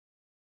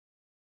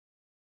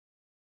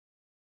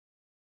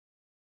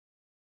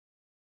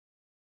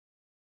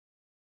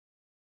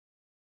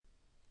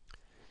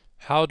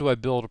How do I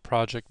build a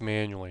project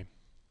manually?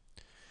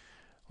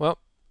 Well,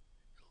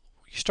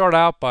 you start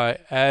out by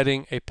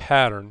adding a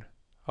pattern,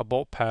 a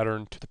bolt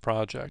pattern, to the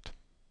project.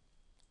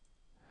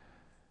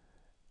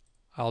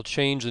 I'll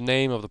change the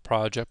name of the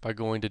project by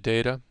going to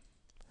Data,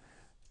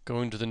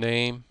 going to the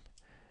name,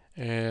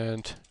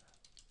 and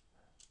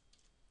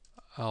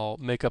I'll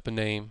make up a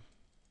name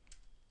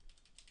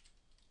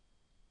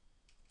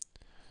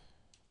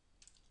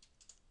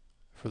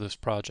for this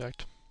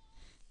project.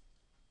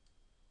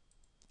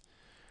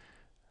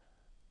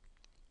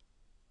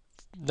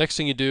 Next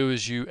thing you do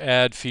is you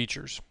add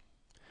features.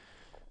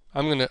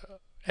 I'm going to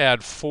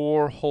add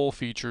 4 whole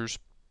features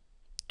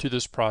to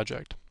this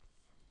project.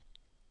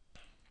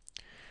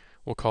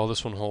 We'll call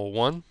this one hole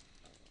 1.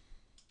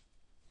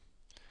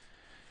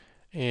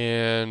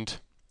 And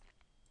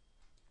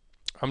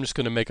I'm just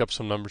going to make up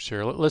some numbers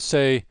here. Let's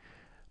say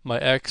my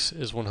X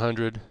is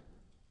 100,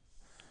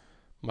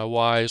 my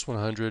Y is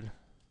 100.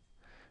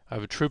 I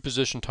have a true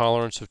position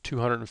tolerance of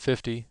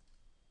 250,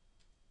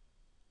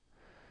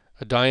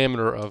 a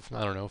diameter of,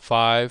 I don't know,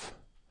 5,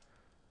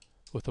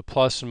 with a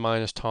plus and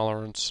minus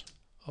tolerance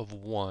of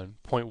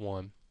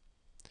 0.1.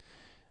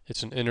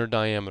 It's an inner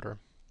diameter.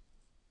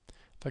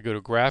 If I go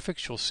to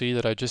graphics, you'll see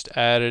that I just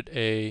added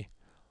a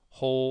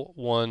hole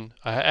 1.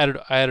 I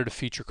added a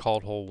feature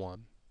called hole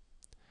 1.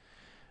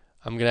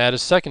 I'm going to add a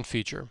second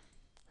feature.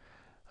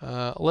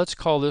 Let's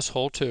call this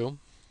hole 2.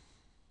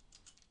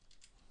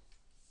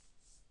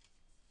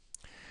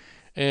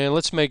 And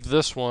let's make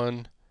this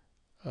one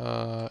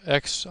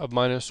X of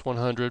minus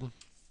 100,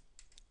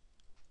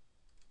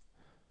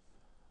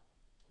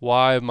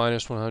 Y of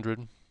minus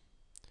 100,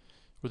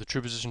 with a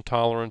true position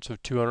tolerance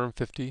of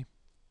 250,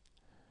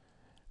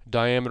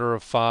 diameter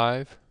of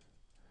 5,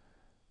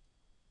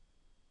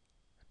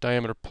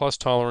 diameter plus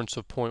tolerance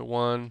of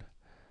 0.1,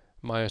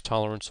 minus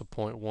tolerance of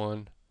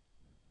 0.1,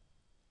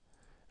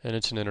 and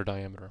it's an inner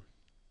diameter.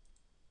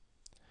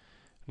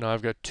 Now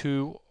I've got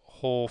 2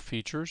 hole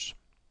features.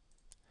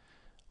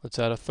 Let's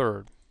add a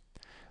third.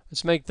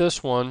 Let's make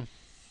this one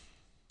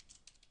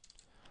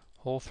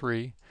hole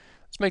 3.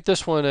 Let's make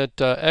this one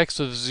at X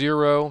of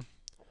 0,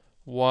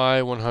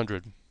 Y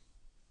 100,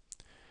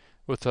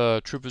 with a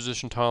true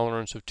position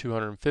tolerance of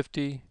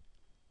 250,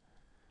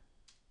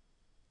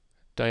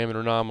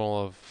 diameter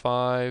nominal of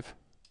 5,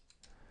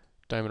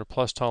 diameter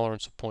plus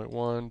tolerance of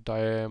 0.1,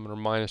 diameter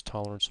minus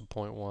tolerance of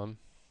 0.1,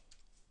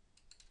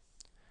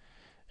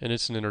 and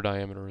it's an inner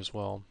diameter as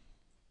well.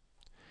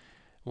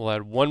 We'll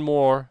add one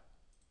more.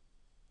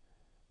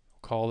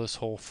 We'll call this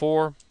hole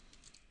 4.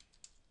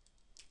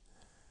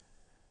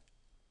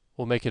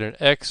 We'll make it an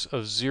X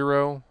of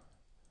 0,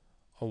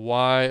 a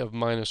Y of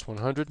minus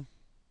 100,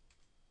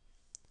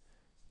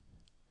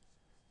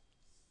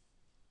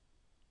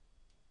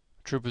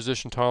 true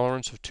position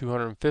tolerance of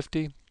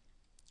 250,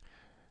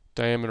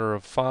 diameter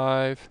of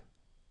 5,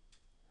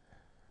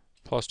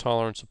 plus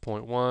tolerance of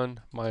 0.1,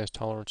 minus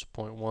tolerance of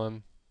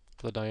 0.1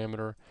 for the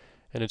diameter,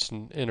 and it's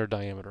an inner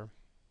diameter.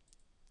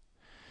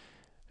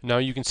 Now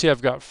you can see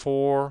I've got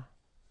 4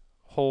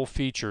 whole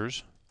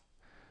features.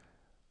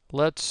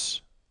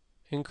 Let's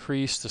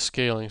increase the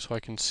scaling so I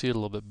can see it a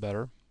little bit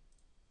better.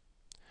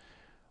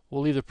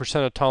 We'll leave the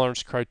percent of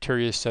tolerance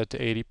criteria set to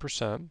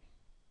 80%.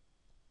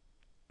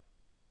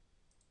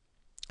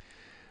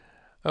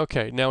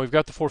 Okay, now we've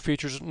got the 4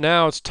 features.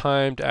 Now it's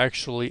time to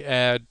actually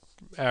add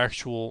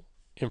actual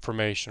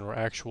information or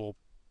actual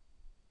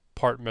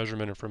part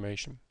measurement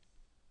information.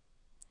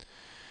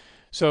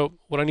 So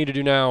what I need to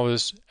do now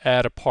is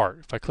add a part.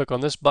 If I click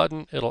on this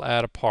button, it'll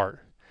add a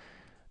part.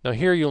 Now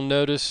here you'll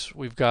notice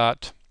we've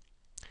got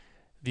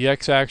the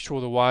X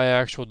actual, the Y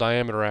actual,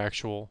 diameter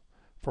actual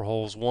for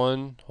holes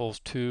 1, holes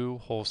 2,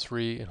 holes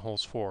 3, and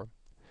holes 4.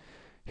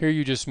 Here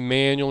you just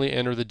manually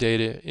enter the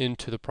data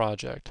into the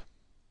project.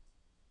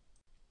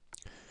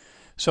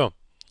 So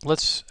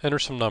let's enter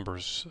some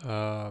numbers.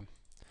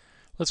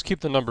 Let's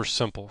keep the numbers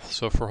simple.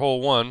 So for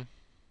hole 1,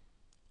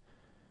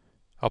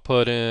 I'll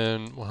put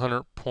in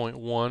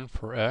 100.1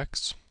 for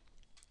X,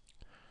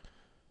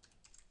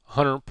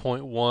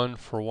 100.1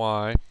 for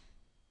Y,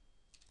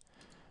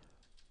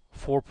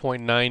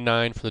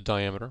 4.99 for the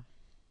diameter.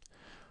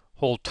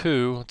 Hole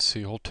 2, let's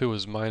see, hole 2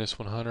 is minus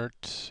 100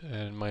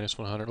 and minus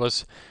 100.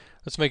 Let's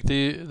make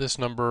this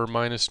number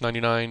minus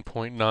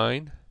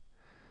 99.9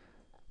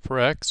 for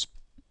X,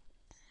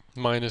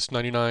 minus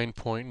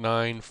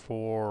 99.9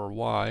 for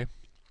Y,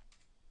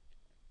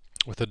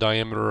 with a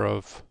diameter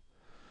of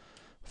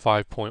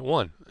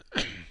 5.1.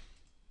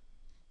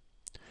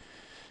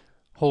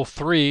 Hole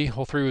 3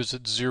 was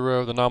at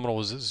 0, the nominal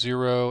was at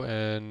 0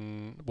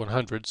 and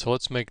 100, so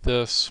let's make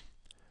this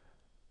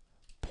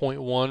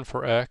 0.1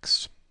 for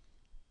X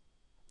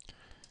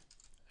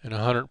and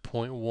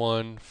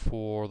 100.1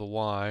 for the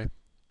Y.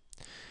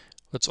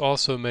 Let's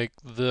also make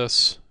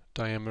this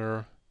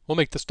diameter, we'll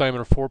make this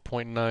diameter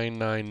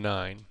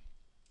 4.999.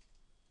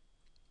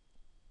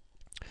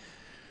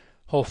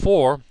 Hole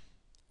 4,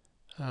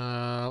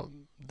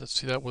 let's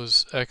see, that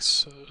was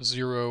X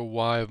 0,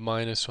 Y of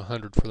minus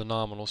 100 for the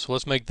nominal. So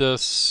let's make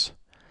this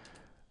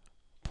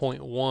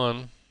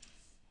 0.1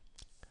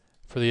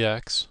 for the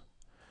x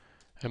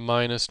and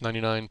minus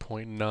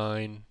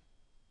 99.9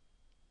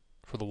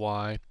 for the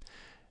y.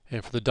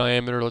 And for the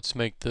diameter, let's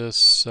make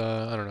this,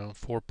 I don't know,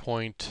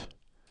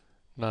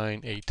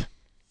 4.98.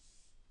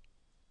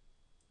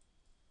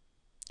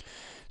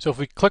 So if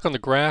we click on the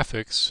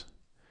graphics,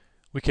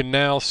 we can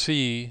now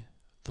see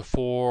the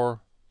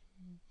 4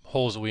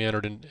 holes that we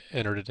entered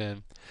it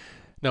in.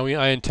 Now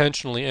I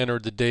intentionally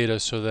entered the data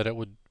so that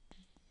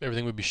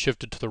everything would be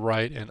shifted to the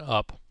right and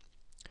up.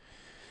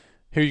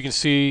 Here you can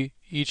see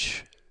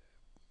each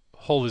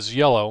hole is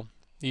yellow.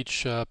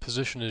 Each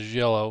position is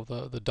yellow,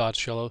 the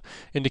dot's yellow,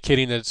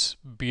 indicating that it's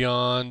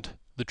beyond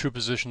the true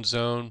position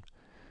zone.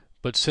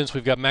 But since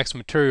we've got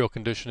maximum material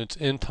condition, it's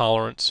in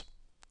tolerance,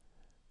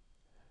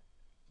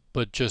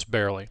 but just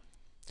barely.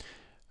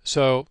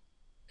 So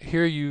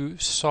here you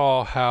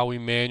saw how we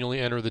manually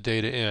enter the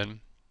data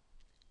in.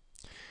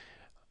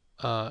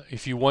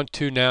 If you want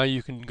to, now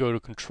you can go to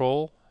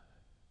Control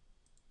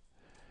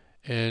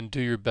and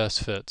do your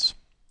best fits.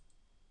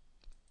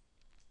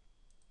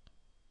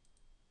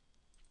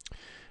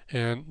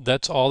 And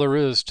that's all there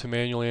is to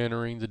manually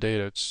entering the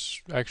data.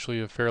 It's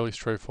actually a fairly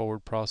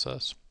straightforward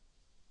process.